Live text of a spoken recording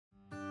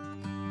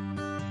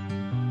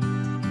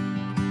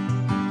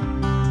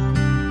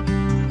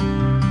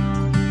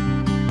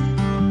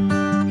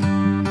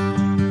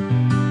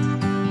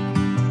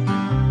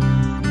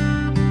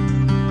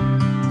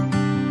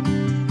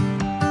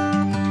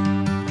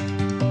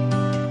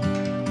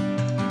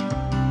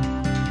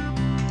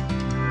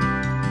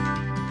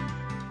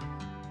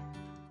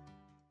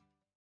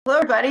Hello,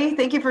 everybody.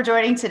 Thank you for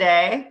joining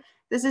today.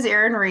 This is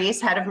Erin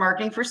Reese, Head of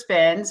Marketing for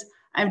Spins.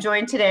 I'm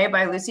joined today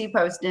by Lucy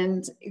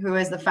Postins, who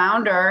is the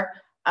founder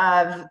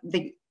of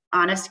The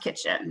Honest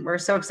Kitchen. We're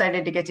so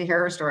excited to get to hear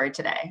her story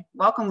today.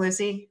 Welcome,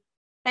 Lucy.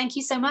 Thank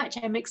you so much.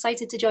 I'm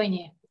excited to join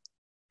you.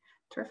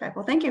 Terrific.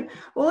 Well, thank you.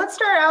 Well, let's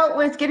start out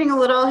with getting a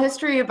little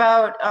history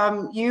about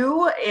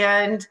you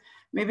and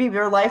maybe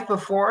your life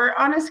before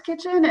Honest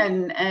Kitchen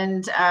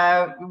and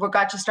what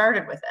got you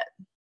started with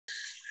it.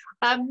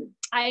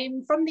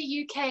 I'm from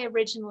the UK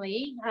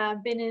originally.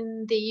 I've been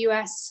in the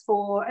US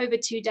for over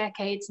 2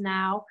 decades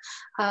now,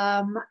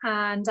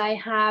 and I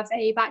have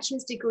a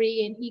bachelor's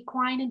degree in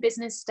equine and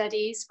business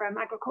studies from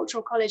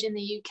Agricultural College in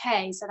the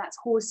UK, so that's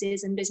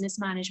horses and business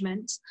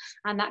management,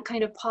 and that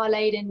kind of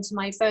parlayed into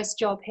my first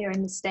job here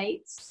in the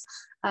States,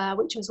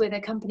 which was with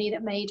a company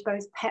that made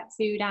both pet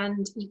food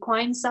and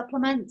equine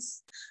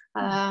supplements,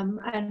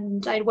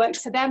 and I worked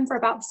for them for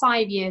about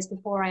 5 years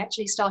before I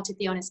actually started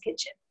The Honest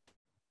Kitchen.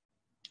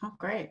 Oh,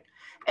 great.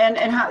 And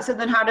how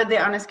did The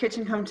Honest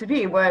Kitchen come to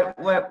be? What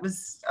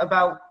was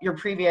about your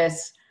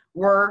previous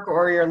work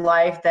or your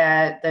life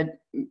that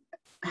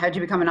had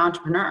you become an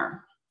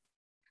entrepreneur?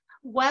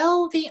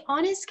 Well, The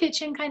Honest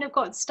Kitchen kind of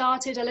got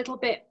started a little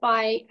bit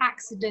by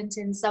accident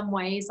in some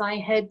ways. I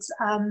had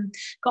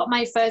got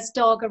my first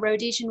dog, a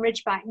Rhodesian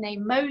Ridgeback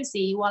named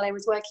Mosey, while I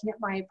was working at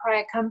my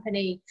prior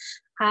company.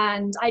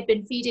 And I'd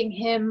been feeding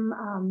him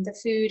the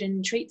food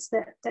and treats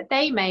that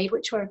they made,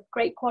 which were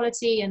great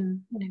quality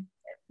and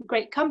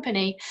great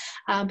company,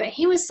 but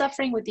he was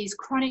suffering with these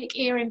chronic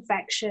ear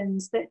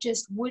infections that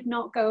just would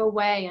not go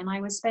away, and I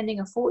was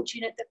spending a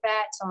fortune at the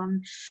vet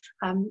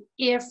on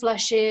ear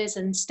flushes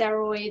and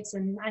steroids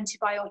and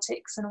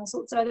antibiotics and all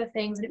sorts of other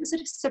things, and it would sort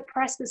of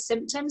suppress the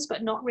symptoms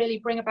but not really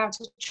bring about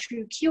a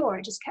true cure.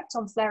 It just kept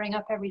on flaring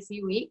up every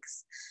few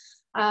weeks.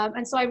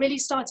 And so I really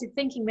started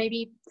thinking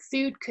maybe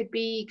food could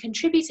be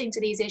contributing to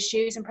these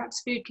issues, and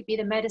perhaps food could be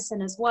the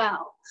medicine as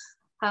well.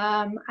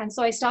 And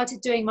so I started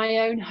doing my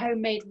own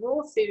homemade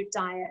raw food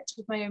diet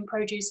with my own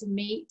produce and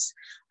meat,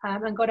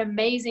 and got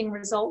amazing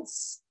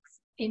results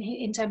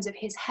in terms of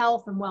his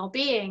health and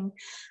well-being.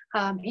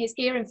 His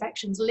ear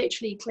infections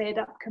literally cleared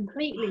up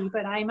completely,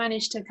 but I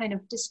managed to kind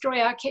of destroy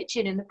our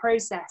kitchen in the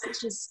process.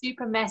 It's just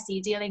super messy,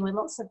 dealing with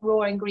lots of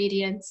raw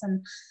ingredients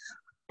and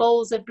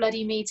bowls of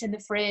bloody meat in the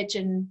fridge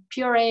and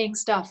pureeing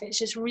stuff. It's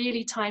just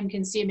really time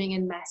consuming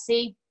and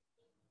messy.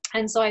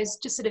 And so I was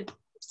just sort of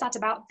sat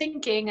about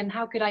thinking, and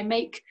how could I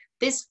make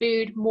this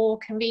food more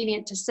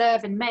convenient to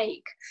serve and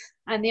make?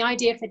 And the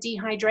idea for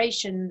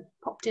dehydration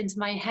popped into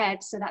my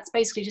head. So that's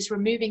basically just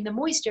removing the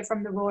moisture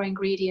from the raw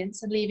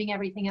ingredients and leaving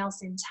everything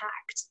else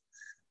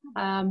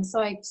intact.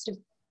 So I sort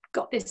of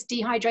got this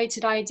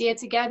dehydrated idea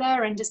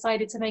together and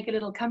decided to make a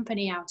little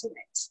company out of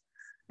it.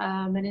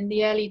 And in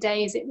the early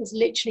days, it was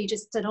literally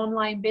just an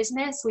online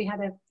business. We had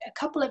a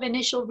couple of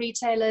initial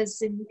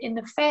retailers in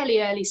the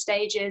fairly early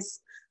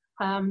stages.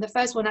 The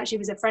first one actually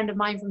was a friend of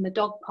mine from the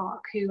dog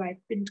park who I'd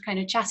been kind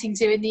of chatting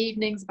to in the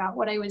evenings about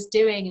what I was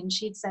doing. And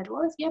she'd said,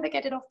 well, if you ever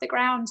get it off the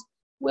ground,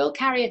 we'll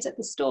carry it at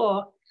the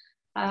store.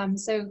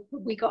 So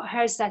we got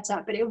her set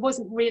up, but it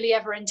wasn't really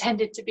ever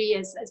intended to be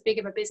as big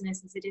of a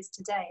business as it is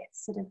today.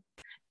 It's sort of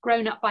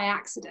grown up by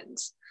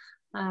accident.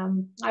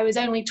 I was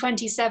only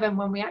 27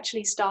 when we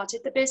actually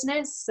started the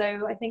business.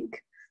 So I think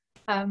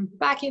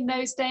back in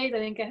those days, I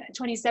think a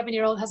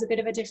 27-year-old has a bit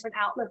of a different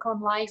outlook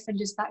on life and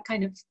just that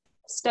kind of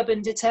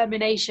stubborn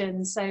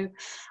determination. So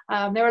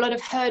there are a lot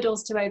of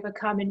hurdles to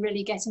overcome in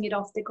really getting it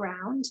off the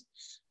ground.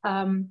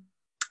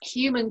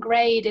 Human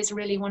grade is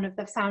really one of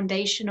the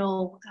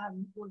foundational,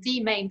 the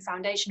main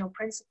foundational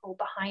principle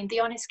behind The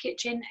Honest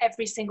Kitchen.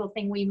 Every single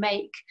thing we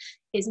make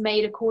is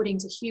made according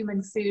to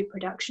human food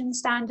production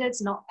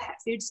standards, not pet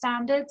food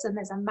standards, and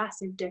there's a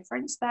massive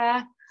difference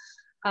there.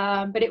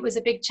 But it was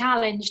a big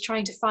challenge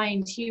trying to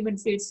find human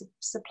food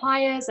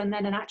suppliers and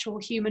then an actual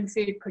human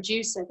food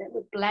producer that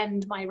would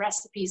blend my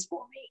recipes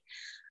for me.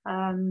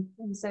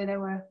 And so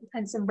there were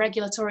some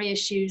regulatory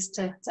issues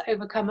to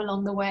overcome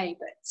along the way,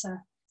 but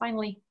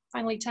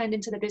finally turned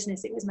into the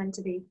business it was meant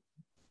to be.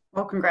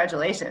 Well,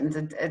 congratulations.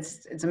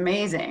 It's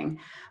amazing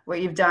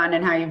what you've done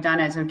and how you've done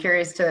it. So I'm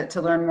curious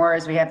to learn more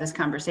as we have this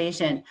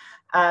conversation.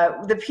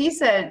 The piece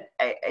that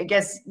I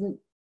guess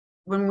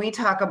when we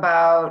talk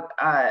about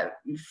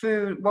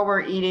food, what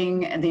we're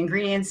eating and the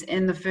ingredients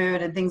in the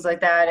food and things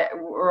like that,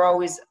 we're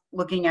always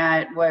looking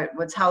at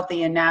what's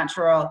healthy and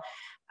natural.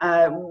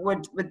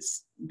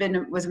 What's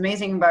was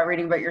amazing about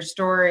reading about your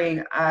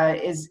story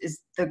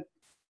is the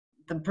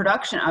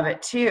production of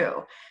it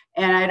too.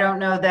 And I don't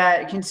know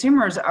that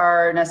consumers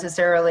are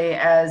necessarily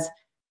as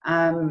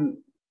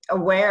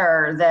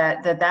aware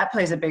that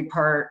plays a big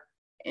part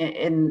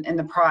in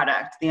the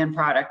product, the end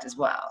product as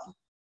well.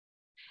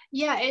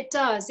 Yeah, it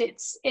does.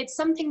 It's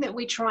something that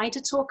we try to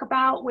talk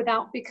about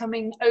without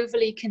becoming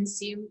overly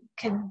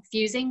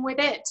confusing with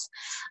it.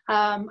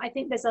 I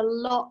think there's a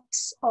lot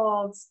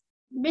of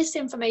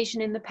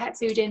misinformation in the pet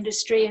food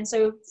industry. And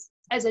so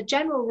as a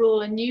general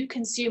rule, a new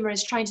consumer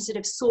is trying to sort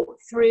of sort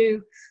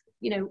through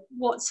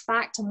what's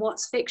fact and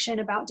what's fiction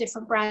about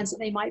different brands that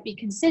they might be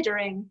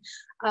considering.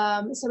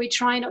 So we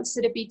try not to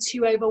sort of be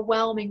too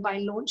overwhelming by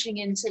launching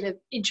into the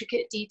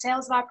intricate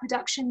details of our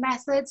production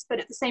methods, but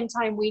at the same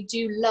time, we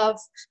do love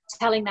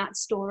telling that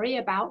story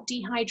about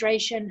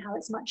dehydration, how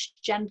it's much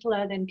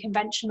gentler than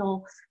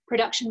conventional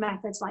production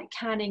methods like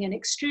canning and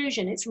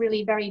extrusion. It's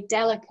really very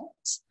delicate.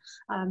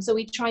 So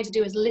we try to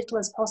do as little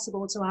as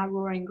possible to our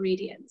raw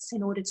ingredients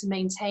in order to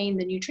maintain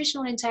the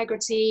nutritional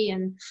integrity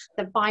and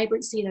the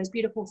vibrancy, those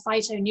beautiful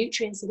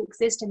phytonutrients that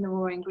exist in the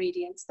raw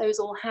ingredients. Those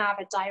all have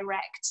a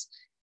direct,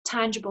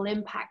 tangible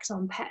impact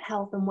on pet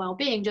health and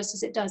well-being, just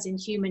as it does in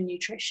human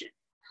nutrition.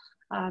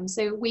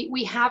 So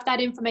we have that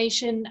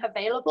information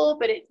available,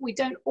 but we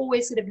don't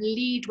always sort of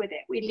lead with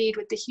it. We lead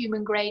with the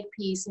human grade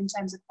piece in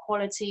terms of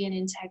quality and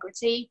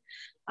integrity.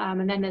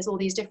 And then there's all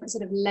these different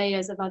sort of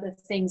layers of other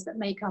things that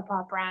make up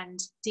our brand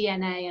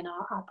DNA and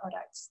our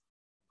products.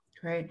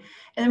 Great.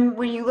 And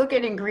when you look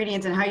at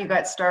ingredients and how you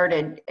got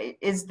started,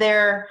 is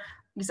there,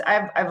 because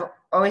I've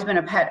always been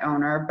a pet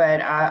owner,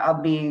 but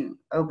I'll be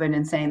open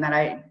in saying that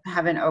I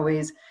haven't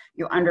always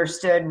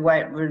understood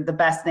what were the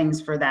best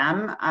things for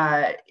them.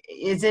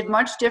 Is it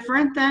much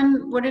different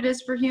than what it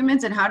is for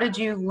humans? And how did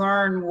you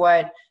learn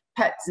what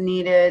pets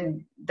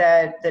needed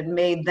that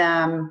made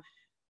them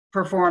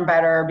perform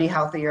better, be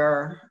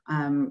healthier,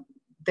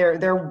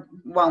 their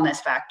wellness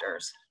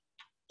factors?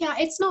 Yeah,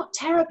 it's not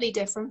terribly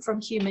different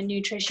from human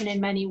nutrition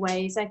in many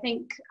ways. I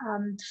think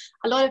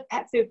a lot of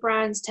pet food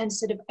brands tend to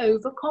sort of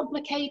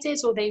overcomplicate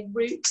it, or they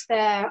root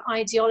their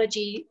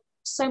ideology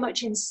so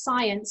much in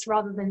science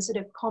rather than sort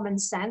of common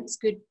sense,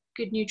 good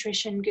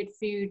nutrition, good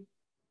food,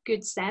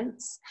 good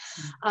sense.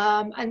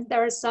 And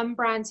there are some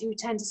brands who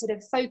tend to sort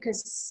of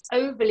focus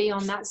overly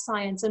on that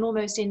science and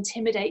almost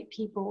intimidate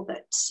people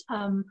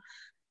that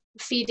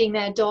feeding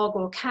their dog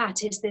or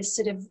cat is this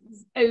sort of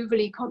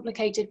overly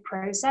complicated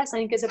process. I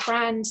think as a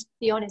brand,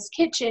 The Honest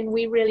Kitchen,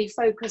 we really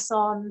focus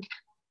on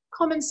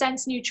common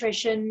sense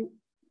nutrition.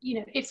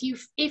 If you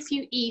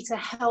eat a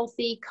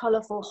healthy,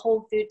 colorful,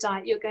 whole food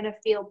diet, you're going to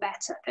feel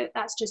better.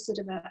 That's just sort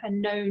of a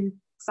known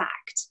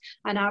fact.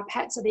 And our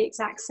pets are the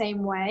exact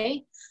same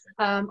way.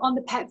 On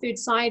the pet food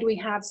side, we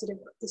have sort of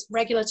this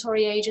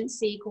regulatory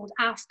agency called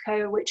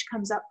AFCO, which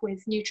comes up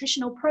with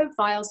nutritional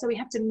profiles. So we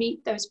have to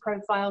meet those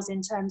profiles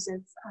in terms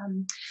of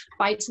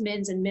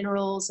vitamins and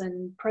minerals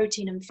and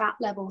protein and fat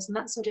levels and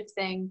that sort of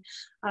thing.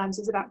 So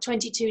it's about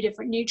 22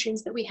 different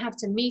nutrients that we have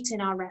to meet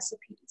in our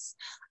recipes.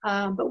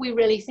 But we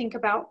really think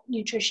about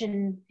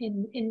nutrition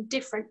in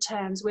different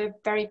terms. We're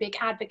very big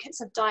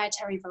advocates of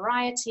dietary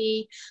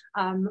variety.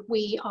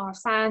 We are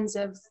fans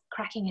of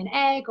cracking an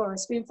egg or a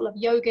spoonful of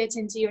yogurt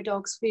into your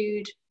dog's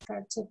food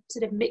to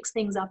sort of mix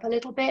things up a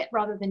little bit,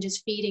 rather than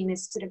just feeding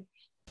this sort of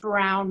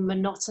brown,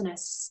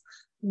 monotonous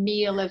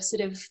meal of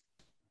sort of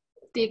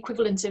the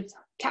equivalent of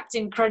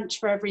Captain Crunch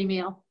for every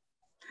meal.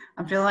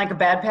 I'm feeling like a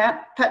bad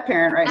pet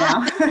parent right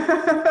now.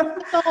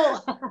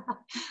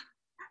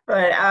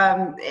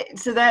 But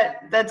so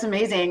that's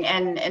amazing.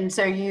 And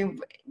so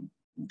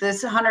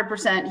this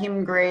 100%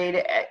 human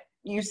grade,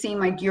 you seem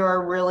like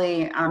you're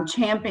really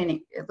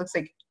championing, it looks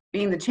like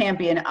being the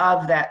champion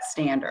of that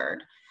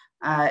standard,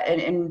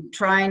 and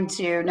trying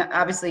to,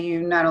 obviously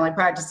you not only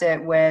practice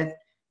it with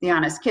The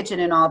Honest Kitchen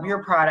and all of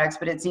your products,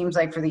 but it seems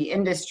like for the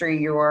industry,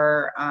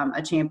 you're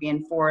a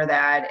champion for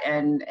that,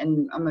 and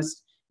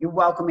almost you're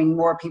welcoming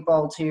more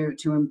people to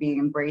be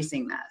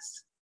embracing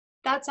this.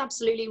 That's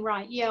absolutely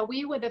right. Yeah,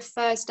 we were the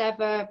first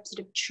ever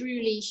sort of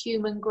truly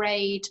human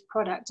grade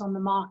product on the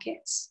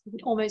market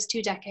almost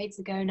 2 decades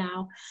ago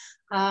now.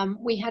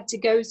 We had to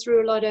go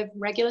through a lot of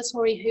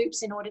regulatory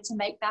hoops in order to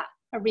make that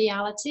a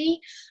reality.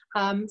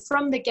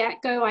 From the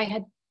get-go, I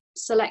had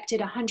selected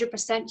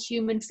 100%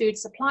 human food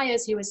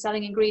suppliers who were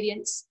selling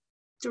ingredients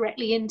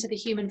directly into the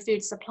human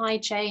food supply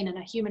chain and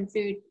a human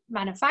food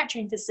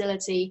manufacturing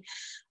facility.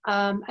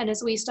 And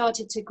as we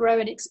started to grow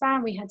and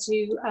expand, we had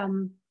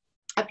to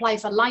apply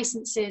for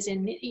licenses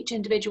in each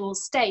individual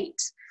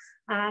state.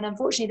 And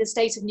unfortunately, the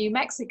state of New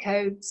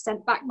Mexico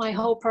sent back my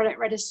whole product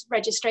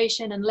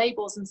registration and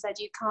labels and said,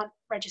 you can't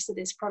register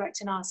this product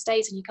in our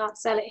state and you can't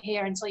sell it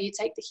here until you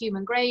take the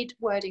human grade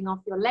wording off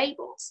your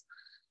labels.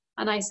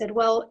 And I said,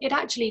 well, it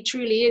actually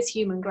truly is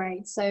human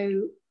grade,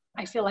 so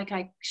I feel like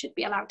I should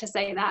be allowed to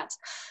say that.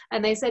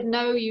 And they said,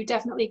 no, you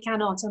definitely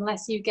cannot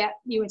unless you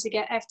were to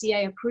get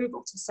FDA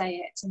approval to say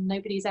it. And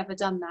nobody's ever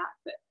done that.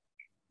 But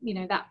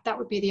that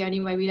would be the only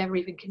way we'd ever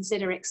even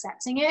consider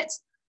accepting it.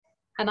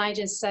 And I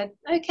just said,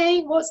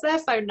 okay, what's their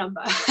phone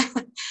number?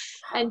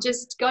 And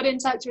just got in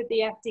touch with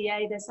the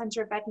FDA, the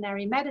Center of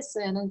Veterinary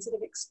Medicine, and sort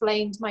of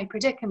explained my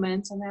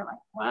predicament. And they're like,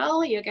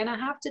 well, you're going to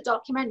have to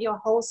document your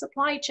whole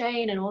supply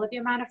chain and all of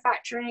your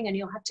manufacturing, and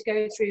you'll have to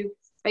go through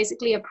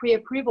basically a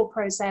pre-approval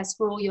process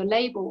for all your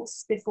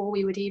labels before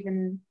we would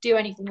even do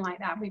anything like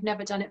that. We've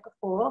never done it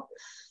before.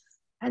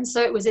 And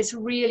so it was this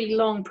really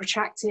long,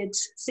 protracted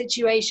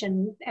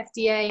situation.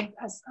 FDA,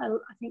 as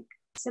I think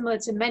similar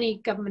to many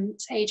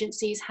government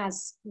agencies,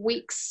 has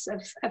weeks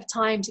of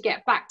time to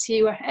get back to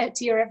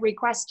your every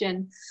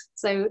question.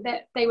 So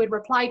that they would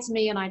reply to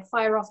me and I'd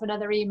fire off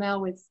another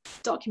email with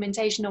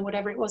documentation or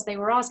whatever it was they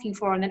were asking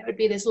for, and then it would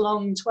be this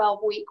long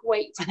 12-week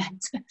wait for them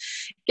to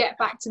get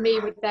back to me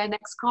with their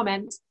next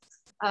comment.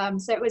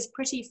 So it was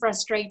pretty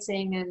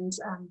frustrating, and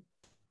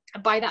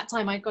by that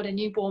time I'd got a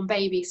newborn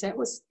baby, so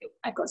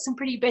I've got some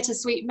pretty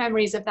bittersweet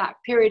memories of that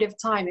period of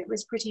time. It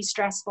was pretty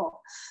stressful.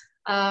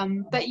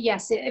 But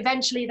yes,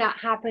 eventually that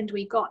happened.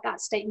 We got that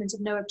statement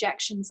of no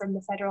objection from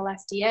the federal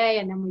FDA,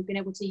 and then we've been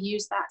able to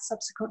use that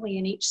subsequently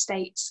in each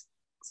state,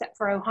 except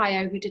for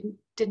Ohio, who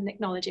didn't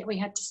acknowledge it. We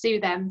had to sue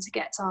them to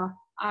get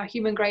our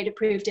human grade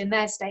approved in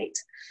their state.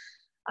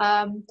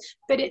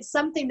 But it's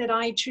something that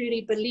I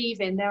truly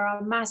believe in. There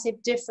are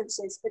massive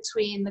differences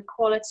between the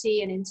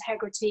quality and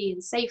integrity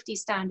and safety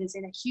standards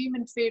in a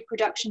human food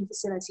production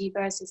facility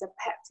versus a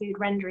pet food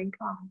rendering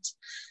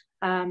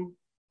plant.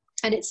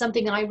 And it's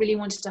something I really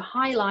wanted to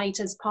highlight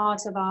as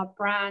part of our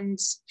brand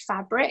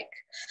fabric.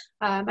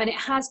 And it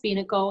has been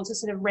a goal to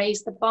sort of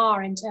raise the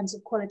bar in terms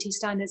of quality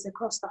standards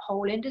across the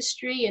whole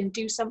industry and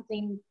do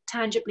something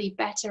tangibly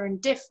better and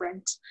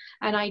different.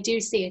 And I do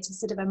see it as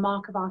sort of a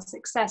mark of our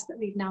success that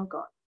we've now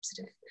got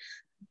sort of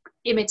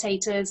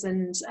imitators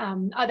and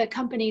other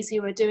companies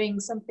who are doing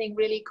something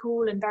really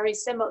cool and very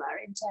similar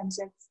in terms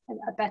of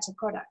a better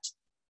product.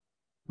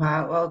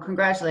 Wow, well,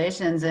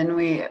 congratulations. And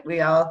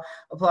we all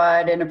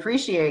applaud and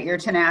appreciate your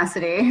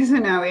tenacity. So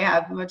now we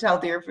have much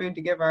healthier food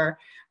to give our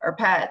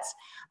pets.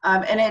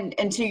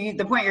 And to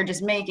the point you're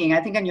just making,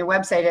 I think on your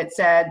website it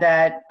said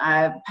that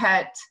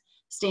pet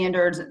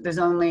standards, there's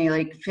only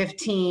like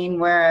 15,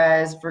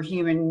 whereas for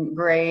human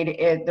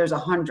grade, there's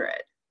 100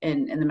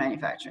 in the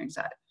manufacturing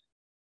side.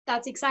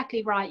 That's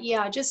exactly right.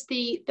 Yeah, just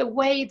the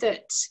way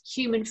that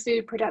human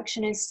food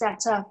production is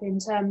set up in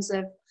terms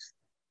of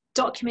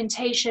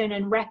documentation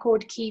and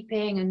record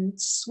keeping and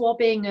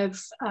swabbing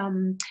of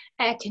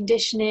air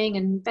conditioning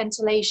and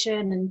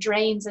ventilation and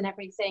drains and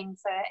everything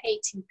for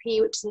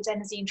ATP, which is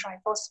adenosine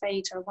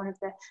triphosphate, or one of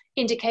the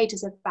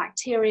indicators of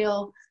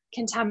bacterial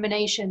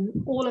contamination.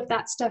 All of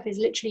that stuff is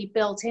literally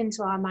built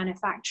into our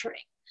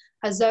manufacturing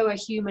as though a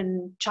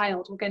human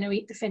child were going to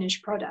eat the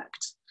finished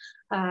product.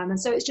 And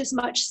so it's just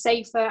much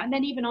safer. And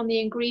then even on the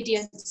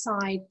ingredient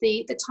side,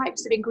 the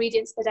types of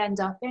ingredients that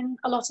end up in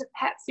a lot of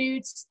pet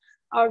foods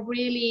are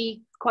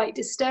really quite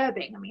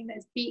disturbing. I mean,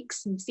 there's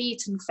beaks and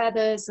feet and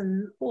feathers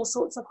and all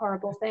sorts of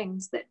horrible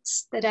things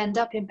that end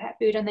up in pet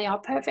food, and they are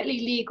perfectly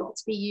legal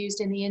to be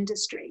used in the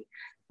industry.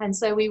 And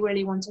so I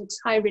really wanted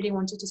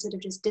to sort of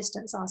just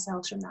distance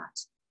ourselves from that.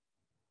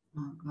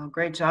 Well,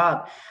 great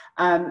job.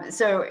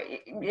 So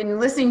in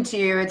listening to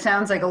you, it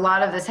sounds like a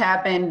lot of this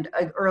happened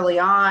early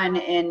on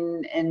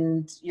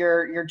in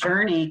your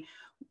journey,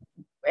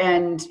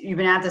 and you've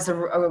been at this a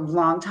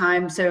long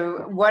time.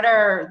 So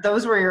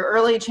those were your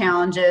early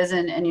challenges,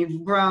 and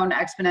you've grown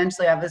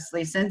exponentially,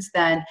 obviously, since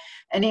then.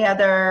 Any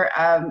other,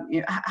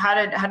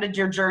 how did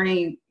your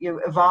journey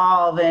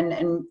evolve,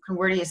 and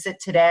where do you sit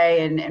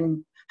today,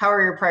 and how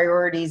are your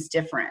priorities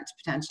different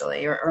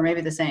potentially, or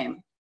maybe the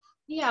same?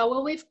 Yeah,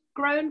 well, we've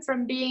grown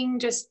from being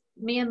just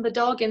me and the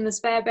dog in the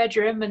spare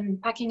bedroom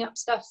and packing up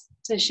stuff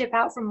to ship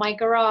out from my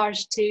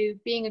garage to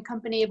being a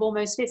company of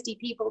almost 50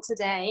 people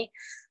today.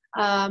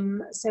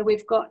 So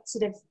we've got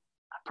sort of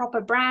a proper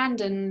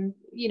brand and,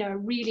 a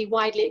really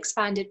widely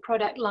expanded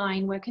product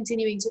line. We're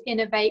continuing to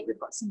innovate. We've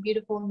got some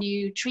beautiful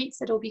new treats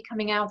that will be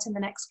coming out in the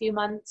next few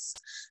months.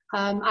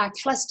 Our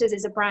clusters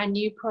is a brand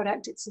new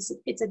product.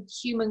 It's a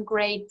human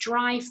grade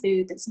dry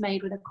food that's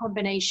made with a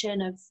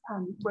combination of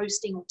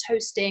roasting or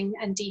toasting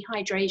and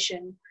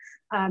dehydration.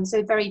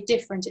 So very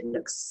different. It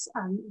looks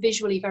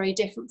visually very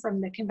different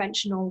from the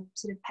conventional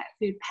sort of pet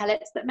food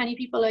pellets that many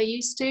people are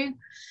used to.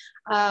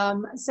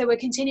 So we're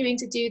continuing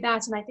to do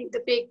that. And I think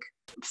the big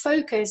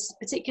focus,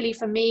 particularly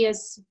for me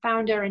as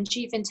founder and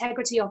chief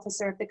integrity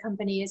officer of the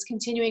company, is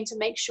continuing to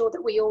make sure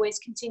that we always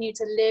continue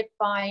to live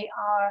by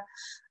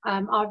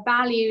our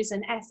values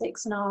and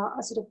ethics and our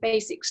sort of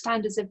basic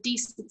standards of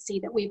decency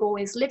that we've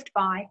always lived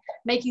by,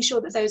 making sure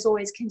that those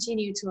always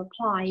continue to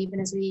apply even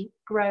as we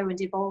grow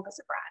and evolve as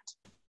a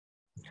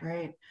brand.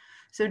 Great.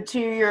 So to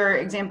your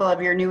example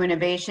of your new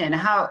innovation,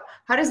 how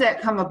does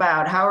that come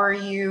about? How are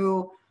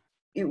you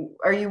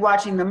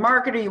watching the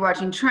market? Are you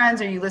watching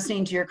trends? Are you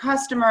listening to your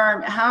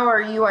customer? How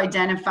are you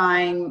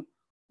identifying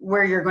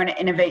where you're going to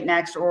innovate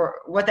next, or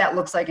what that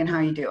looks like and how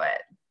you do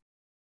it?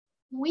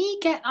 We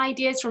get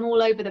ideas from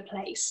all over the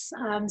place.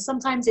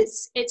 Sometimes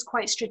it's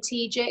quite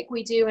strategic.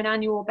 We do an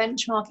annual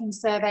benchmarking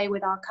survey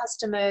with our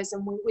customers,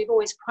 and we've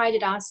always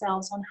prided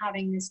ourselves on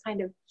having this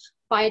kind of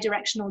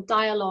bi-directional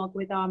dialogue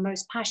with our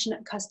most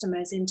passionate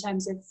customers in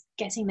terms of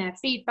getting their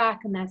feedback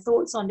and their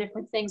thoughts on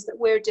different things that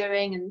we're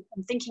doing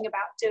and thinking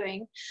about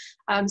doing.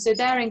 So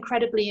they're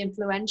incredibly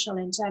influential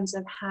in terms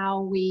of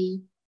how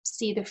we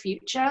see the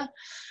future.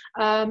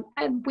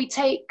 And we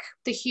take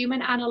the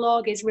human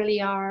analog is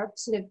really our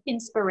sort of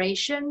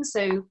inspiration.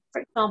 So,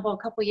 for example, a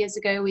couple of years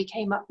ago, we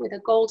came up with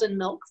a golden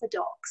milk for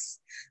dogs,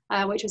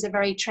 which was a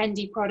very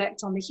trendy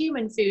product on the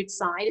human food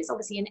side. It's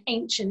obviously an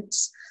ancient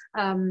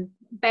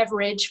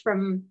beverage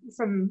from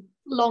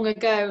long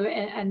ago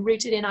and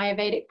rooted in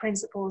Ayurvedic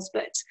principles,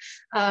 but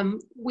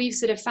we've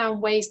sort of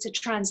found ways to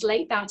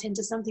translate that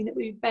into something that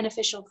would be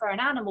beneficial for an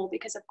animal,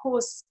 because of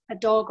course a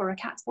dog or a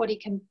cat's body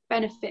can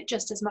benefit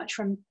just as much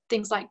from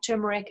things like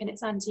turmeric and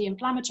its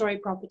anti-inflammatory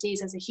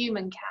properties as a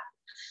human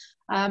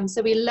can.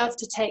 So we love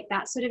to take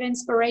that sort of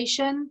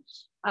inspiration.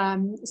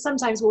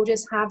 Sometimes we'll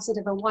just have sort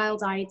of a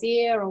wild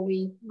idea, or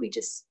we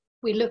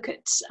look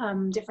at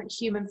different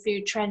human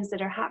food trends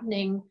that are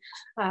happening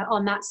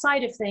on that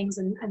side of things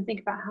and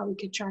think about how we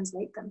could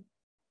translate them.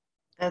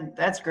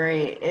 That's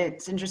great.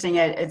 It's interesting.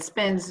 It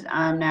spins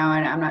now,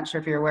 and I'm not sure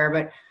if you're aware,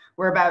 but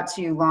we're about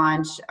to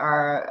launch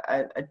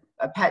a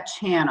pet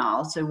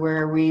channel. So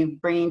where we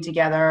bringing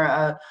together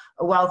a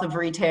wealth of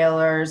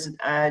retailers,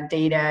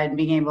 data, and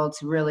being able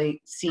to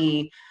really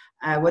see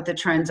what the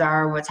trends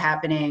are, what's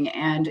happening.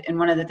 And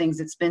one of the things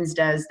that Spins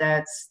does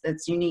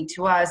that's unique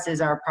to us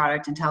is our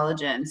product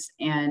intelligence.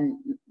 And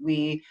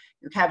we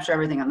capture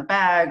everything on the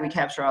bag, we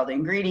capture all the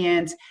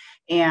ingredients,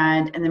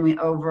 and then we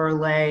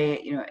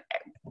overlay,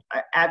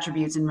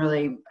 attributes, and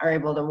really are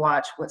able to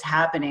watch what's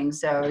happening.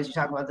 So as you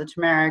talk about the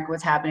turmeric,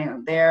 what's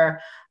happening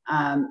there,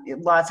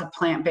 lots of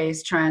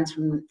plant-based trends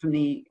from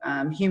the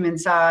human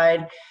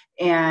side.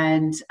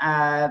 And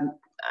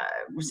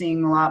we're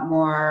seeing a lot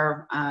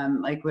more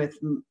like with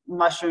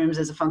mushrooms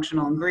as a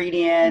functional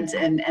ingredient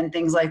and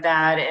things like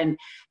that. And,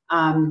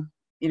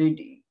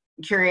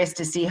 curious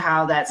to see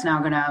how that's now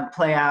going to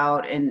play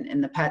out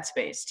in the pet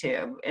space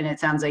too. And it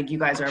sounds like you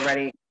guys are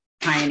already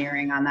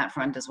pioneering on that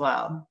front as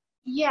well.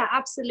 Yeah,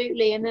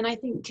 absolutely. And then I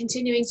think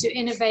continuing to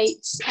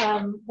innovate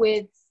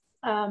with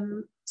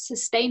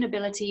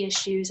sustainability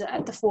issues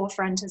at the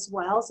forefront as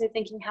well. So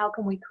thinking, how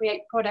can we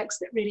create products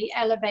that really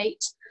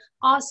elevate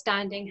our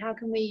standing? How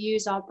can we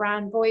use our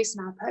brand voice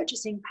and our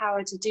purchasing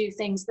power to do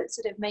things that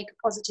sort of make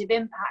a positive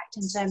impact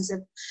in terms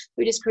of,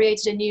 we just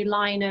created a new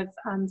line of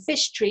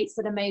fish treats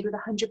that are made with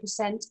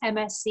 100%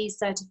 MSC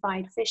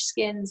certified fish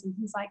skins and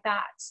things like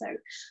that. So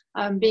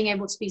being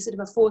able to be sort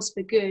of a force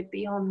for good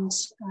beyond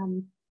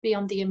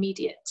the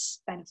immediate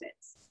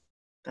benefits.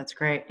 That's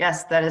great.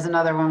 Yes, that is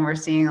another one we're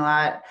seeing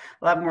a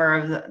lot more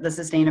of the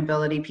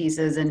sustainability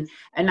pieces, and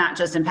not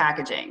just in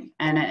packaging.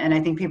 And I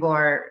think people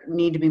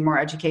need to be more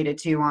educated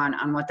too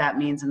on what that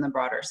means in the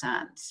broader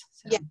sense.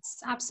 So.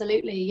 Yes,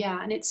 absolutely.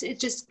 Yeah, and it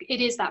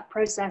is that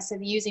process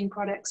of using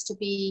products to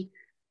be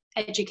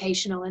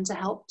educational and to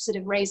help sort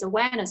of raise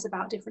awareness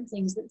about different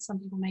things that some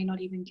people may not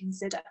even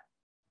consider.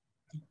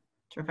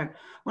 Terrific.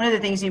 One of the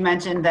things you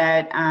mentioned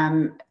that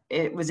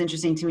it was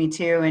interesting to me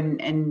too,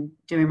 and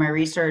doing my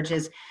research,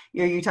 is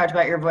you talked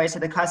about your voice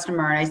of the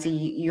customer, and I see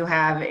you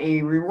have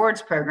a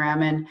rewards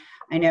program. And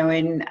I know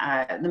in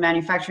the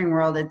manufacturing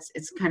world,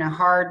 it's kind of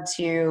hard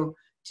to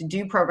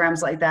do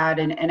programs like that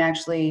and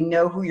actually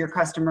know who your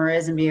customer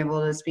is and be able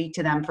to speak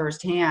to them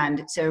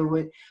firsthand. So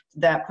would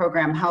that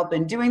program help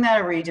in doing that,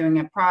 or were you doing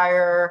it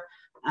prior?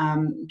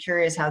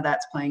 Curious how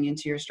that's playing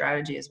into your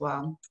strategy as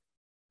well.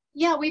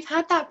 Yeah, we've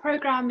had that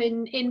program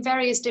in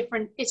various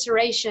different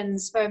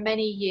iterations for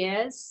many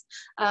years.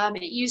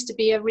 It used to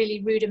be a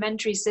really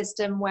rudimentary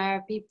system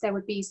where there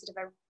would be sort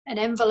of an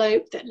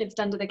envelope that lived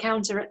under the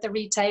counter at the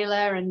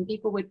retailer, and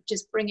people would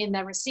just bring in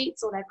their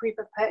receipts or their proof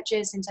of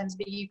purchase in terms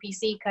of a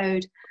UPC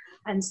code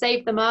and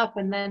save them up,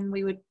 and then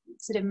we would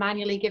sort of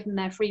manually give them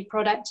their free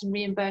product and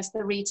reimburse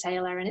the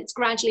retailer. And it's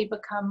gradually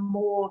become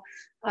more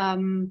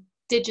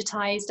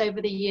digitized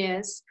over the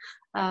years.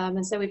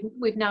 And so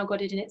we've now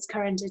got it in its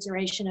current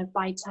iteration of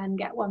buy 10,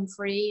 get one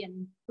free.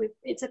 And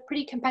it's a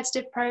pretty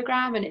competitive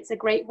program, and it's a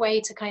great way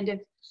to kind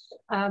of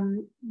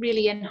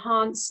really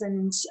enhance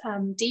and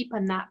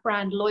deepen that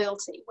brand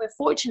loyalty. We're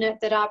fortunate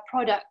that our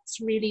products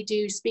really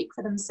do speak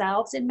for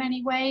themselves in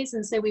many ways.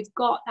 And so we've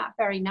got that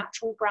very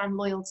natural brand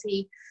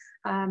loyalty.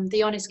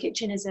 The Honest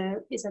Kitchen is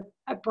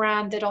a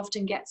brand that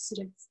often gets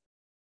sort of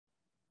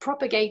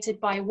propagated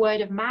by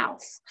word of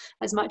mouth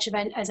as much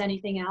as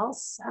anything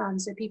else.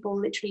 So people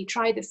literally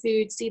try the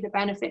food, see the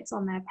benefits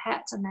on their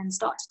pet, and then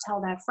start to tell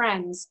their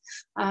friends.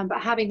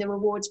 But having the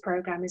rewards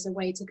program is a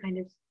way to kind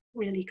of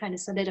really kind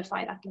of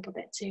solidify that a little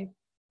bit too.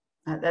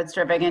 That's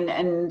terrific.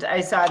 And I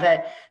saw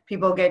that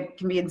people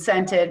can be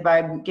incented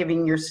by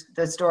giving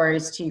the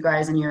stories to you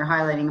guys, and you're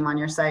highlighting them on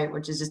your site,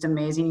 which is just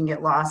amazing. You can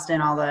get lost in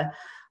all the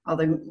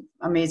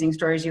amazing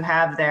stories you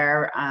have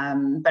there.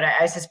 But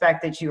I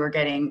suspect that you are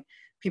getting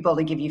people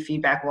to give you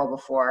feedback well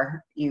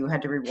before you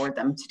had to reward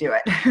them to do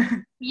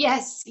it.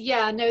 Yes,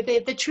 yeah, no,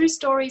 the True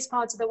Stories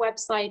part of the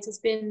website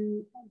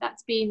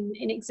that's been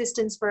in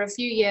existence for a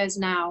few years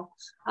now.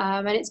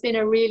 And it's been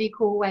a really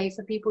cool way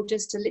for people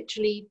just to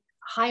literally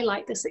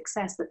highlight the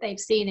success that they've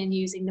seen in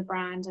using the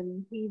brand,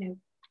 and,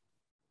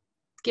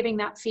 giving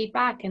that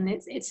feedback. And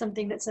it's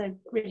something that's a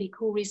really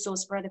cool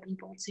resource for other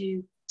people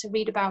to to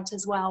read about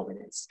as well.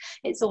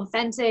 It's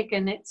authentic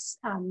and it's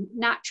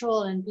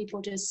natural, and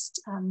people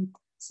just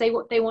say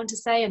what they want to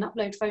say and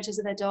upload photos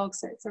of their dogs.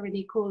 So it's a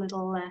really cool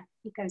little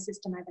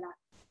ecosystem over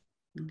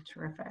there.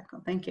 Terrific.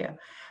 Well, thank you.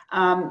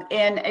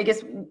 And I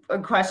guess a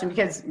question,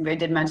 because I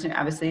did mention,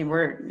 obviously,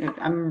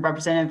 I'm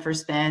representative for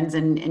Spins,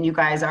 and you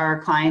guys are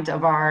a client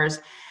of ours,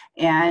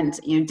 and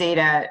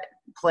data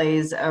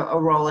plays a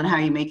role in how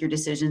you make your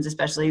decisions,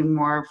 especially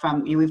more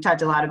from we've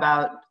talked a lot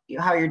about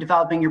how you're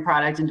developing your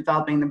product and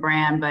developing the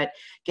brand, but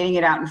getting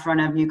it out in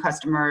front of new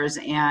customers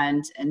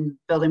and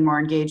building more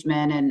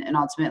engagement and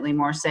ultimately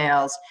more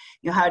sales.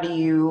 How do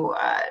you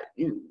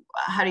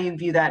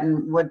view that,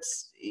 and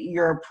what's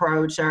your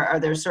approach? Are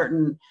there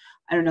certain,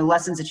 I don't know,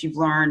 lessons that you've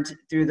learned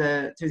through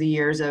the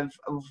years of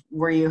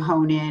where you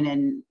hone in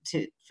and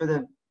for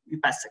the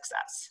best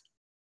success?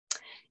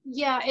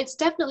 Yeah, it's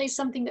definitely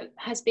something that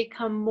has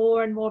become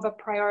more and more of a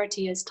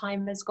priority as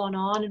time has gone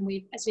on, and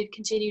as we've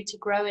continued to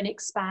grow and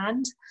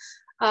expand.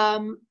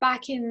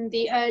 Back in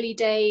the early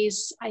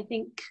days, I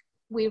think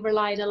we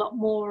relied a lot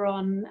more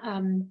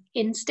on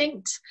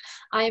instinct.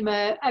 I'm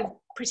a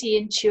pretty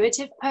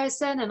intuitive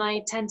person, and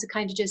I tend to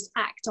kind of just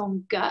act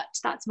on gut.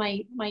 That's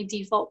my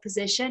default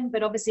position.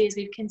 But obviously, as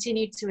we've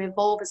continued to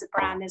evolve as a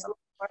brand, there's a lot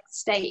more at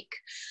stake.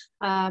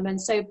 And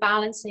so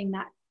balancing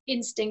that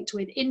instinct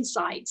with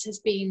insights has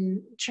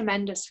been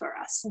tremendous for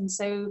us. And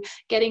so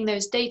getting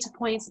those data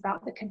points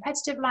about the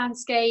competitive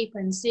landscape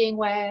and seeing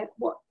what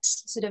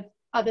sort of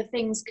other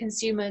things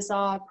consumers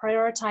are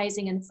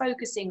prioritizing and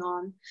focusing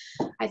on.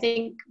 I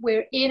think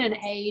we're in an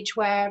age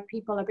where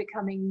people are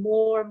becoming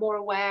more and more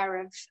aware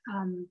of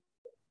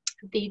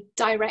the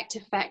direct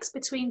effects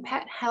between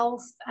pet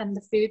health and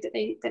the food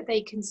that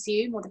they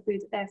consume, or the food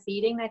that they're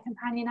feeding their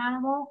companion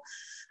animal.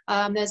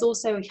 There's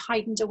also a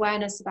heightened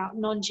awareness about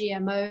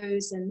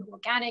non-GMOs and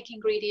organic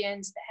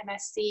ingredients, the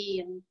MSC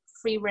and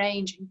free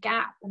range and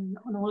GAP and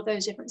all of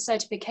those different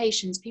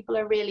certifications. People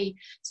are really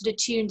sort of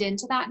tuned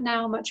into that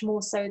now, much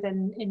more so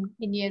than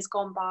in years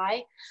gone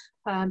by.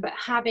 But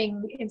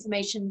having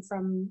information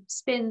from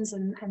Spins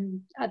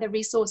and other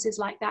resources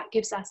like that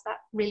gives us that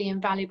really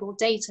invaluable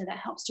data that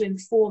helps to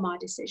inform our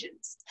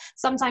decisions.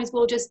 Sometimes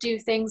we'll just do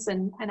things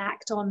and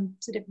act on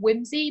sort of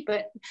whimsy,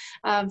 but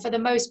for the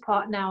most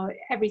part now,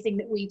 everything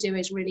that we do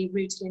is really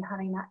rooted in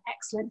having that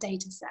excellent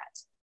data set.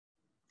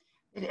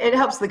 It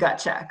helps the gut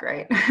check,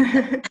 right?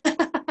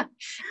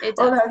 It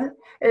does. Well,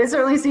 it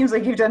certainly seems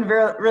like you've done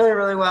really,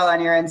 really well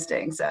on your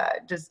instincts.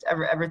 Just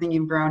everything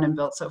you've grown and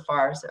built so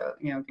far. So,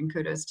 and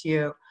kudos to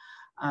you.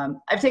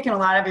 I've taken a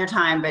lot of your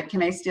time, but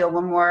can I steal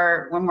one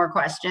more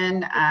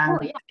question? Yeah.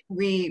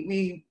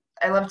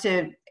 I love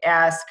to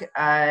ask,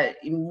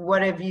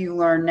 what have you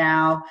learned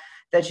now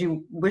that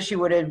you wish you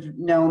would have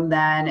known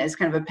then, as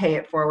kind of a pay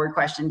it forward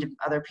question to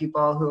other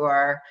people who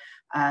are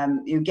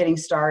getting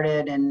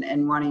started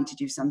and wanting to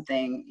do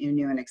something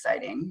new and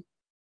exciting?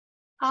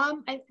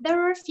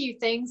 There are a few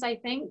things, I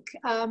think.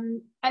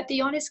 At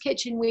The Honest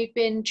Kitchen, we've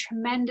been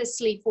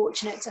tremendously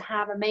fortunate to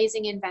have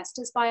amazing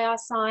investors by our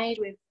side,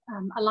 with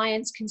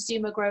Alliance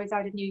Consumer Growth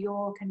out of New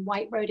York and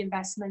White Road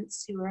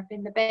Investments, who are up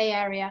in the Bay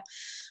Area.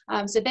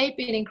 So they've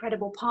been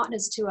incredible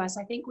partners to us.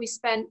 I think we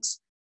spent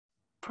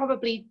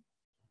probably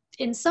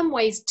in some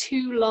ways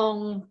too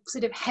long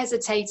sort of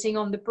hesitating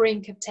on the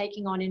brink of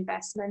taking on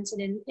investment,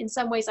 and in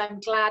some ways I'm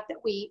glad that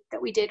we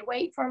did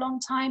wait for a long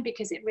time,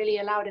 because it really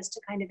allowed us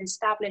to kind of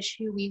establish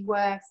who we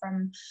were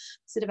from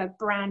sort of a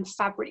brand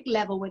fabric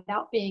level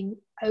without being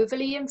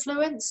overly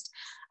influenced.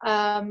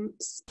 And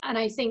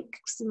I think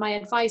my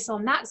advice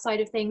on that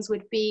side of things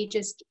would be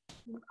just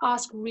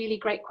ask really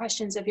great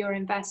questions of your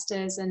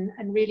investors and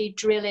really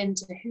drill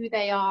into who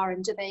they are,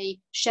 and do they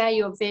share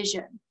your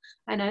vision,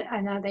 and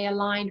are they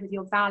aligned with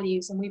your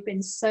values. And we've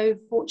been so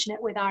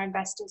fortunate with our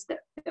investors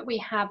that we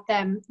have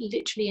them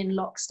literally in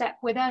lockstep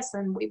with us,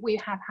 and we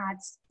have had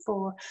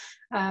for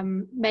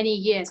many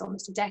years,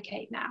 almost a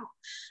decade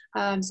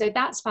now. So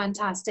that's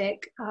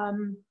fantastic.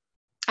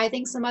 I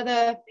think some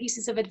other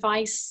pieces of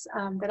advice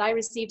that I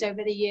received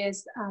over the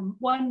years,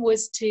 one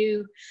was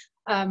to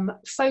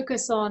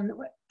focus on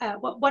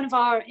one of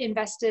our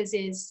investors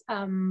is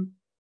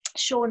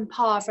Sean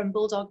Parr from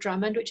Bulldog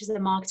Drummond, which is a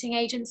marketing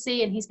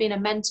agency, and he's been a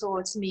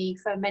mentor to me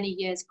for many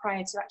years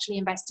prior to actually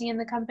investing in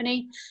the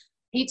company.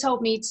 He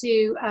told me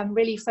to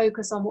really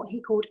focus on what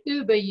he called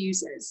Uber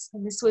users.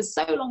 And this was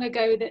so long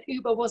ago that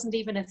Uber wasn't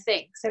even a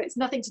thing. So it's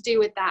nothing to do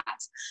with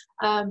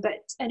that.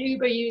 But an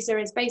Uber user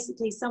is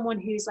basically someone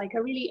who's like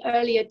a really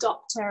early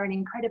adopter and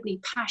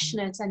incredibly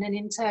passionate, and then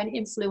in turn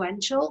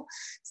influential.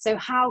 So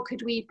how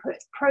could we put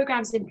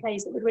programs in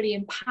place that would really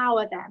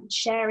empower them,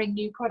 sharing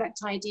new product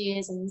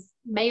ideas and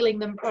mailing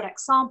them product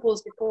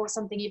samples before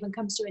something even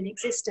comes to an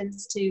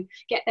existence to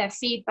get their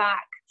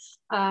feedback,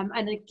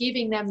 and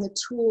giving them the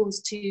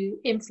tools to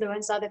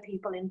influence other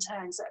people in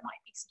turn. So it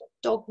might be sort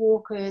of dog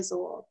walkers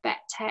or vet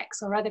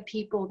techs or other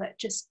people that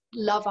just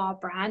love our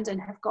brand and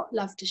have got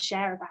love to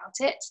share about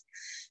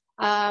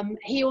it.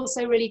 He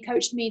also really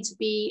coached me to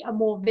be a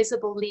more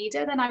visible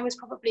leader than I was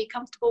probably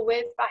comfortable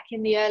with back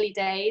in the early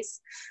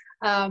days.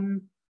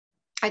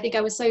 I think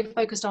I was so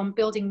focused on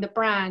building the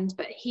brand,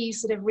 but he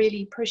sort of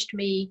really pushed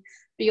me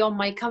beyond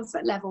my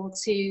comfort level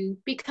to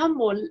become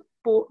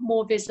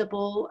more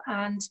visible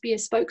and be a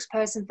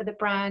spokesperson for the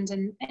brand,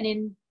 and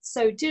in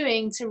so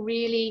doing to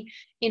really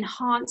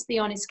enhance the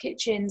Honest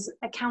Kitchen's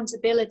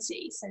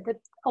accountability, so that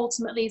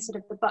ultimately sort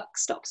of the buck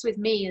stops with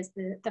me as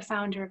the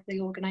founder of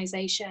the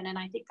organization. And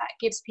I think that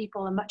gives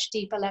people a much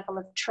deeper level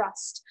of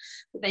trust,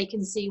 that they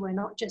can see we're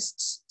not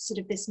just sort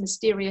of this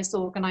mysterious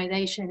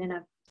organization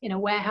in a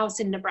warehouse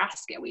in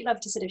Nebraska. We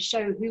love to sort of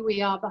show who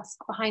we are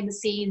behind the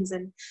scenes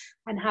and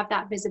have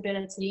that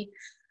visibility.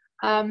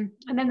 And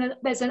then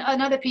there's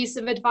another piece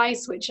of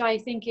advice which I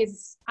think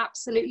is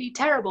absolutely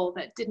terrible,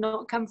 that did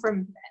not come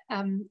from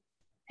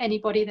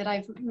anybody that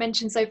I've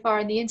mentioned so far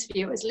in the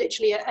interview. It was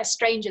literally a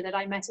stranger that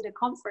I met at a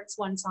conference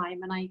one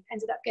time, and I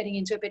ended up getting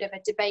into a bit of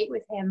a debate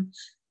with him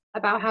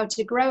about how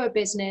to grow a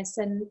business.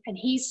 And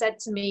he said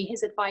to me,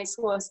 his advice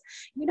was,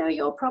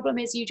 your problem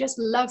is you just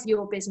love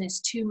your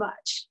business too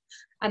much.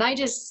 And I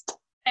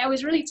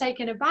was really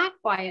taken aback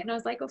by it. And I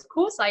was like, of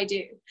course I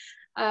do.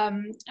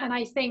 And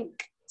I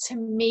think, to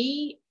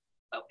me,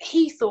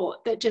 he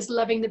thought that just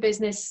loving the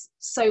business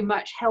so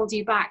much held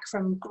you back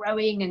from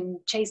growing and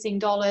chasing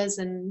dollars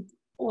and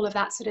all of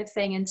that sort of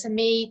thing. And to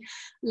me,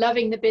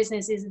 loving the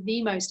business is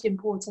the most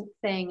important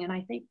thing. And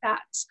I think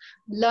that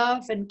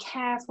love and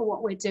care for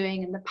what we're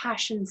doing and the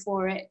passion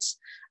for it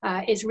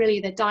is really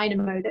the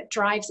dynamo that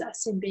drives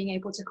us in being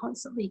able to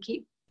constantly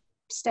keep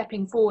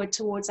stepping forward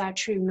towards our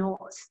true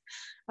north.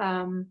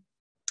 And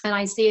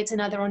I see it in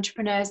other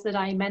entrepreneurs that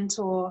I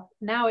mentor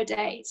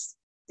nowadays.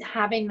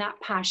 Having that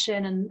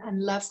passion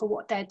and love for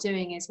what they're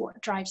doing is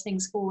what drives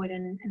things forward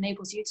and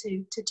enables you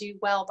to do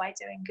well by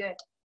doing good.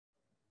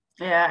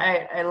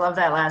 Yeah, I love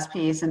that last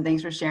piece, and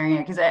thanks for sharing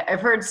it, because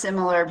I've heard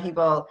similar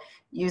people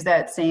use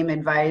that same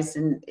advice,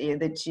 and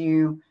that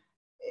you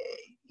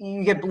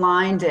get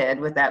blinded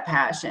with that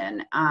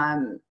passion.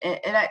 And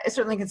I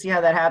certainly can see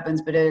how that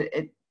happens, but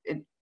it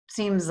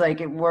seems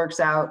like it works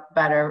out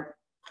better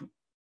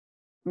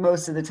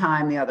most of the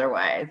time the other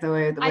way, the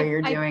way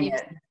you're doing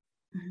it.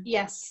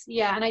 Yes,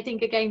 yeah, and I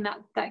think again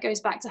that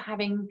goes back to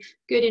having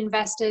good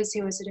investors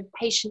who are sort of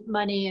patient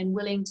money and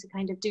willing to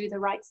kind of do the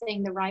right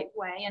thing the right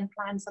way and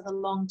plan for the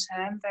long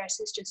term,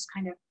 versus just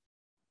kind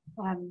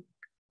of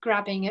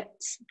grabbing at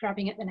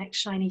the next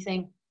shiny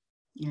thing.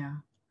 Yeah,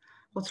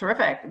 well,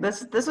 terrific.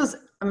 This was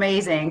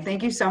amazing.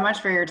 Thank you so much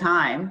for your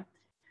time.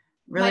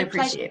 Really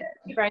appreciate it.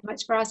 Thank you very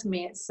much for asking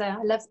me. It's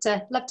I love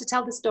to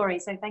tell the story,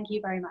 so thank you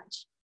very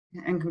much.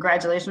 And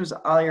congratulations on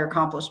all your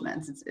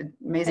accomplishments. It's an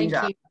amazing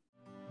job.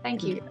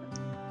 Thank you.